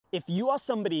If you are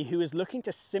somebody who is looking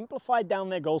to simplify down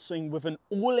their golf swing with an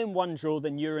all-in-one drill,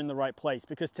 then you're in the right place,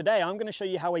 because today I'm going to show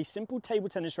you how a simple table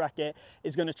tennis racket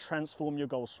is going to transform your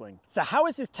golf swing. So how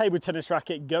is this table tennis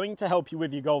racket going to help you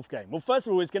with your golf game? Well, first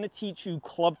of all, it's going to teach you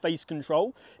club face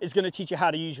control, it's going to teach you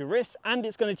how to use your wrists, and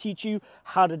it's going to teach you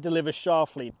how to deliver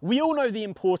sharply. We all know the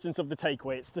importance of the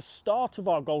takeaway. It's the start of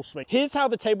our golf swing. Here's how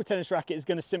the table tennis racket is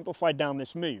going to simplify down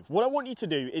this move. What I want you to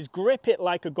do is grip it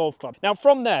like a golf club. Now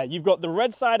from there, you've got the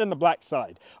red side and the black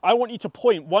side. I want you to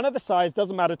point one of the sides,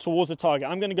 doesn't matter, towards the target.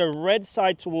 I'm going to go red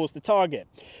side towards the target.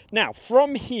 Now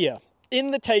from here, in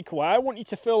the takeaway, I want you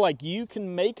to feel like you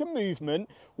can make a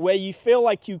movement where you feel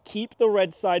like you keep the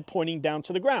red side pointing down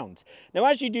to the ground. Now,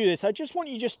 as you do this, I just want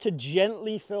you just to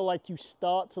gently feel like you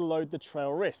start to load the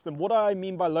trail wrist. And what I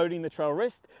mean by loading the trail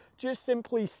wrist, just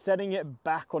simply setting it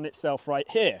back on itself right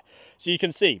here. So you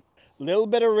can see, little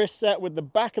bit of wrist set with the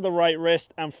back of the right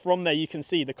wrist, and from there you can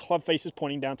see the club face is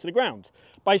pointing down to the ground.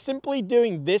 By simply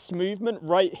doing this movement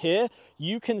right here,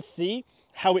 you can see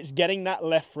how it's getting that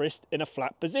left wrist in a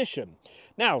flat position.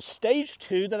 Now, stage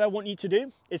two that I want you to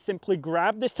do is simply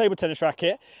grab this table tennis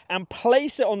racket and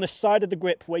place it on the side of the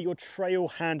grip where your trail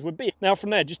hand would be. Now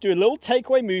from there, just do a little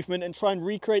takeaway movement and try and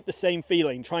recreate the same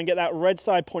feeling. Try and get that red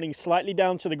side pointing slightly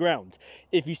down to the ground.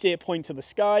 If you see it point to the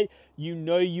sky, you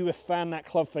know you have found that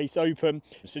club face open.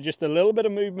 So just a little bit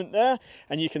of movement there,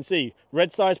 and you can see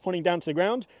red side is pointing down to the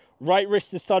ground. Right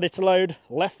wrist has started to load,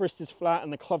 left wrist is flat,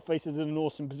 and the club face is in an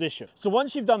awesome position. So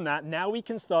once you've done that, now we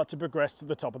can start to progress to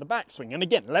the top of the backswing. And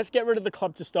again, let's get rid of the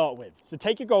club to start with. So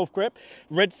take your golf grip,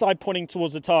 red side pointing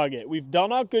towards the target. We've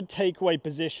done our good takeaway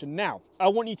position. Now, I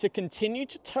want you to continue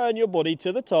to turn your body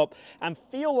to the top and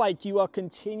feel like you are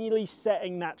continually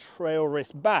setting that trail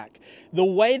wrist back. The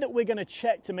way that we're going to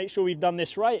check to make sure we've done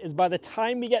this right is by the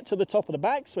time we get to the top of the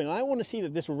backswing, I want to see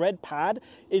that this red pad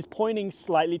is pointing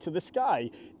slightly to the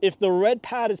sky. If the red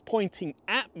pad is pointing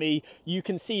at me, you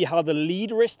can see how the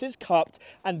lead wrist is cupped,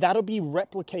 and that'll be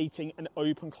replicating an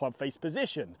open club face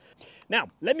position. Now,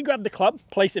 let me grab the club,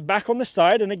 place it back on the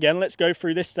side, and again, let's go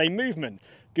through this same movement.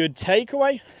 Good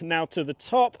takeaway, now to the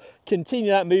top, continue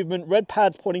that movement, red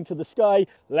pad's pointing to the sky,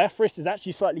 left wrist is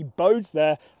actually slightly bowed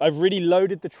there. I've really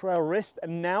loaded the trail wrist,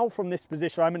 and now from this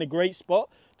position, I'm in a great spot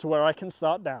to where I can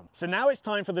start down. So now it's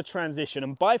time for the transition,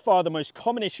 and by far the most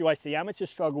common issue I see amateurs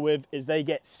struggle with is they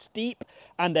get steep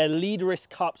and their lead wrist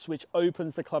cups, which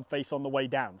opens the club face on the way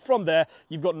down. From there,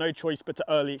 you've got no choice but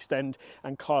to early extend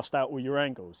and cast out all your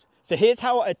angles. So here's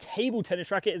how a table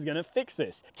tennis racket is gonna fix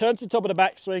this. Turn to the top of the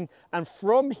backswing, and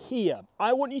from here,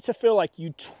 I want you to feel like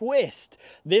you twist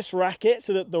this racket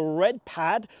so that the red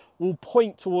pad will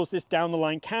point towards this down the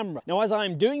line camera. Now, as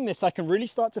I'm doing this, I can really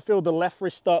start to feel the left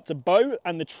wrist start to bow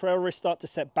and the trail wrist start to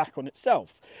set back on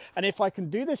itself. And if I can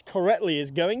do this correctly,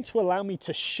 it's going to allow me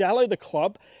to shallow the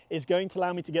club, it's going to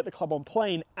allow me to get the club on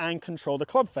plane and control the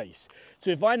club face.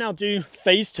 So if I now do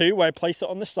phase two, where I place it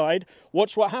on the side,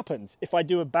 watch what happens. If I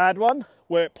do a bad one,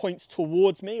 where it points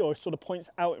towards me or sort of points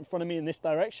out in front of me in this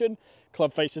direction,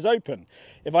 club face is open.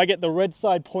 If I get the red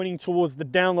side pointing towards the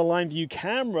down the line view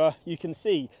camera, you can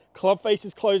see club face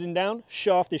is closing down,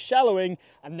 shaft is shallowing,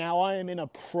 and now I am in a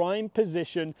prime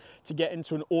position to get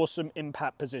into an awesome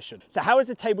impact position. So how is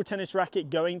the table tennis racket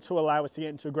going to allow us to get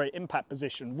into a great impact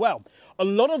position? Well, a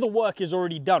lot of the work is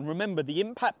already done. Remember, the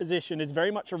impact position is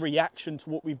very much a reaction to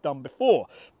what we've done before.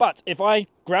 But if I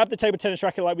grab the table tennis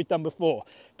racket like we've done before,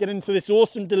 get into this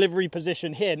awesome delivery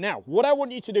position here. Now, what I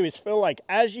want you to do is feel like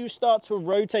as you start to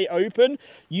rotate open,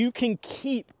 you can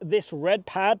keep this red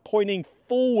pad pointing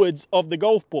forwards of the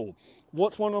golf ball.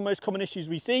 What's one of the most common issues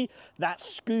we see? That's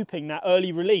scooping, that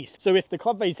early release. So if the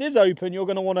club face is open, you're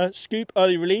going to want to scoop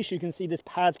early release. You can see this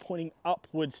pad's pointing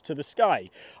upwards to the sky.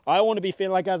 I want to be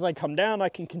feeling like as I come down, I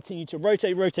can continue to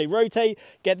rotate, rotate, rotate,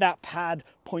 get that pad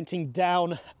pointing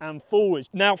down and forwards.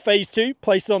 Now phase two,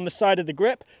 place it on the side of the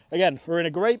grip. Again, we're in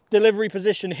a great delivery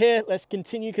position here. Let's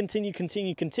continue, continue,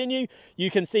 continue, continue.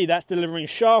 You can see that's delivering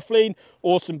sharply,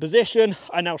 awesome position.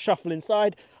 I now shuffle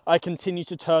inside. I continue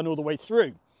to turn all the way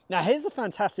through. Now here's the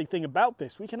fantastic thing about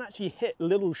this. We can actually hit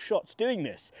little shots doing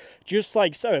this, just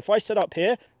like so. If I set up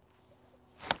here,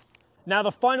 now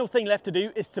the final thing left to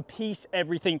do is to piece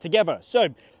everything together. So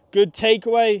good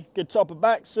takeaway, good top of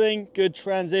backswing, good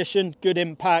transition, good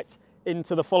impact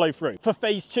into the follow through. For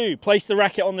phase two, place the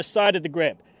racket on the side of the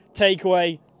grip,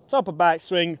 takeaway, top of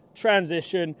backswing,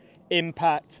 transition,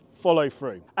 impact, follow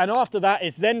through. And after that,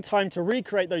 it's then time to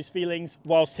recreate those feelings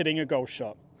whilst hitting a golf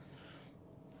shot.